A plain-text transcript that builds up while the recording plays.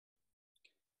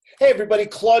Hey everybody,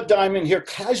 Claude Diamond here,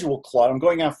 Casual Claude. I'm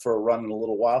going out for a run in a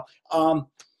little while.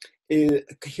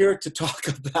 Here to talk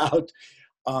about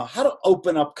how to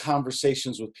open up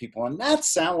conversations with people and not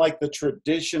sound like the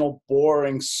traditional,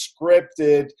 boring,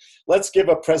 scripted, let's give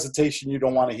a presentation you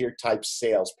don't want to hear type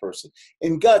salesperson.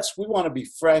 In Guts, we want to be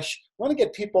fresh. We want to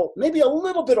get people maybe a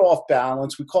little bit off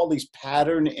balance. We call these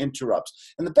pattern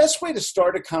interrupts. And the best way to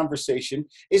start a conversation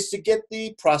is to get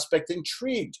the prospect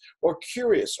intrigued or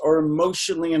curious or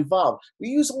emotionally involved. We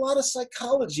use a lot of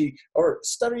psychology or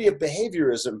study of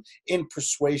behaviorism in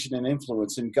persuasion and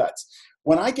influence in Guts.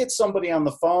 When I get somebody on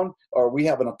the phone or we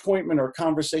have an appointment or a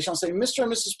conversation, I'll say, Mr.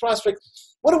 and Mrs. Prospect,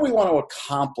 what do we want to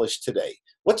accomplish today?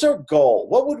 What's our goal?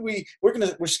 What would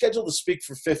we're scheduled to speak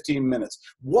for 15 minutes.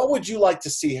 What would you like to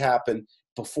see happen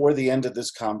before the end of this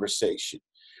conversation?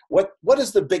 What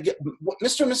is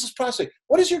Mr. and Mrs. Prospect,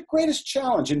 what is your greatest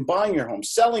challenge in buying your home,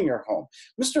 selling your home?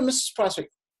 Mr. and Mrs. Prospect,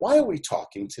 why are we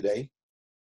talking today?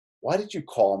 Why did you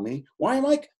call me?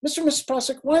 Mr. and Mrs.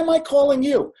 Prospect, why am I calling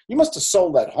you? You must have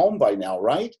sold that home by now,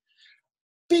 right?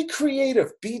 Be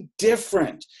creative, be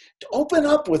different. Open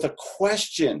up with a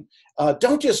question.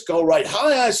 Don't just go right,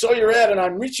 hi, I saw your ad and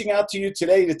I'm reaching out to you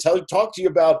today to talk to you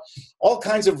about all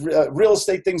kinds of real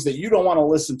estate things that you don't want to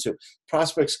listen to.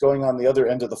 Prospects going on the other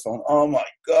end of the phone, oh my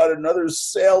God, another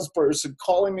salesperson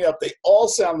calling me up. They all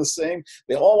sound the same.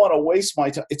 They all want to waste my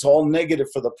time. It's all negative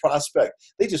for the prospect.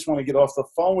 They just want to get off the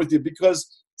phone with you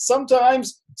because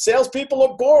sometimes salespeople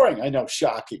are boring. I know,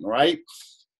 shocking, right?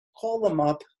 Call them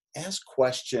up, ask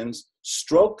questions,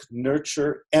 stroke,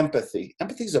 nurture, empathy.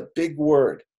 Empathy is a big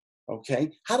word.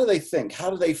 Okay, how do they think? How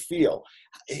do they feel?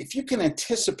 If you can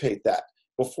anticipate that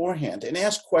beforehand and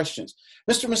ask questions,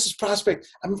 Mr. and Mrs. Prospect,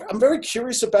 I'm very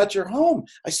curious about your home.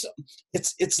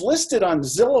 It's listed on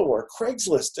Zillow or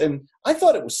Craigslist, and I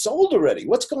thought it was sold already.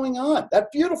 What's going on? That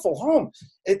beautiful home,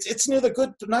 it's near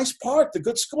the nice park, the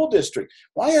good school district.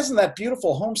 Why hasn't that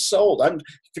beautiful home sold?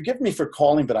 Forgive me for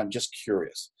calling, but I'm just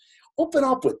curious. Open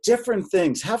up with different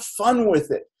things. Have fun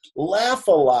with it. Laugh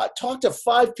a lot. Talk to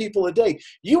 5 people a day.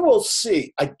 You will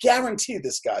see, I guarantee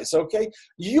this, guys, okay?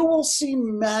 You will see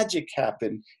magic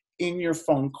happen in your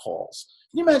phone calls.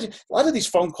 Can you imagine? A lot of these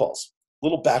phone calls,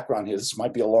 little background here, this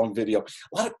might be a long video.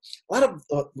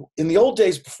 In the old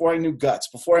days before I knew Guts,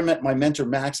 before I met my mentor,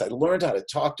 Max, I learned how to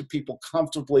talk to people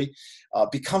comfortably,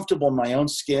 be comfortable in my own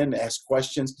skin, ask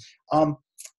questions. I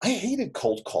hated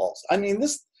cold calls. I mean,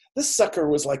 this sucker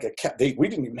was like a cat. We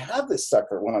didn't even have this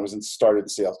sucker when I started in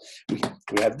sales. We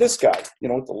had this guy,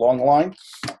 with the long line,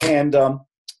 and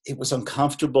it was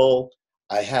uncomfortable.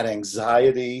 I had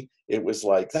anxiety. It was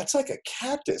like, that's like a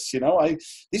cactus,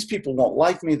 these people won't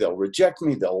like me. They'll reject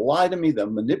me. They'll lie to me. They'll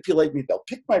manipulate me. They'll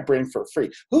pick my brain for free.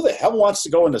 Who the hell wants to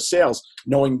go into sales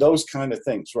knowing those kind of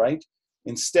things, right?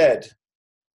 Instead,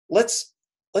 let's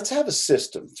have a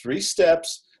system, 3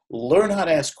 steps. Learn how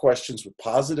to ask questions with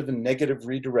positive and negative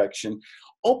redirection.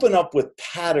 Open up with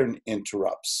pattern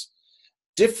interrupts.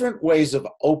 Different ways of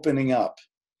opening up.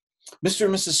 Mr.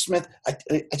 and Mrs. Smith, I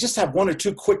just have 1 or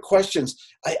 2 quick questions.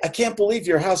 I can't believe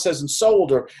your house hasn't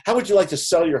sold, or how would you like to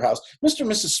sell your house? Mr.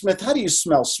 and Mrs. Smith, how do you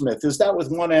smell Smith? Is that with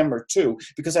 1 M or 2?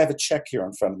 Because I have a check here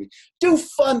in front of me. Do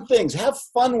fun things. Have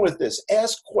fun with this.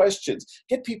 Ask questions.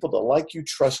 Get people to like you,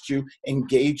 trust you,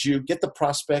 engage you. Get the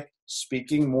prospect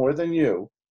speaking more than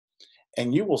you.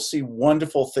 And you will see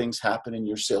wonderful things happen in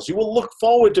your sales. You will look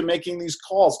forward to making these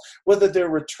calls, whether they're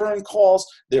return calls,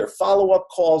 they're follow-up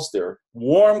calls, they're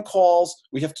warm calls.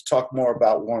 We have to talk more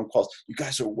about warm calls. You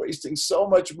guys are wasting so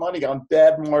much money on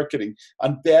bad marketing,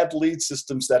 on bad lead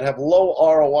systems that have low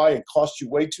ROI and cost you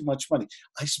way too much money.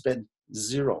 I spend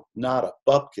zero, nada,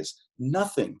 bupkis,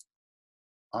 nothing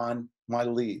on my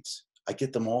leads. I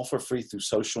get them all for free through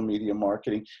social media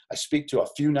marketing. I speak to a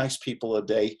few nice people a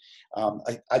day.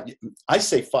 I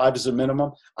say 5 is a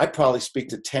minimum. I probably speak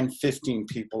to 10, 15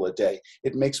 people a day.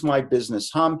 It makes my business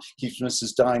hum, keeps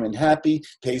Mrs. Diamond happy,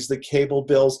 pays the cable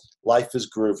bills. Life is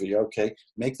groovy, okay?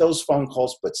 Make those phone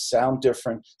calls, but sound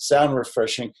different, sound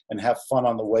refreshing, and have fun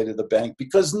on the way to the bank,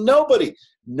 because nobody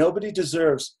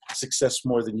deserves success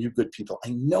more than you good people. I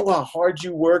know how hard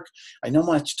you work. I know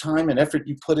how much time and effort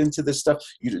you put into this stuff.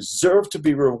 You deserve to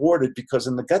be rewarded, because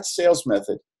in the gut sales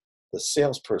method, the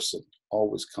salesperson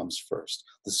always comes first.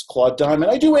 This is Claude Diamond.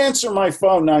 I do answer my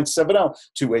phone,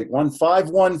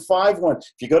 970-281-5151.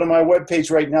 If you go to my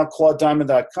webpage right now,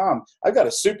 claudediamond.com, I've got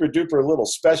a super duper little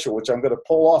special, which I'm going to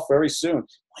pull off very soon.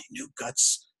 My new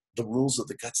Guts, the rules of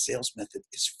the gut sales method,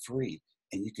 is free.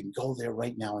 And you can go there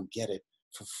right now and get it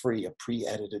for free, a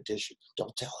pre-edited edition.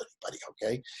 Don't tell anybody,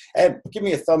 okay? And give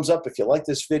me a thumbs up if you like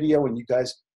this video, and you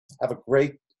guys have an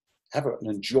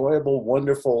enjoyable,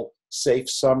 wonderful safe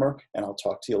summer, and I'll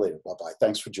talk to you later. Bye-bye.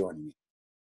 Thanks for joining me.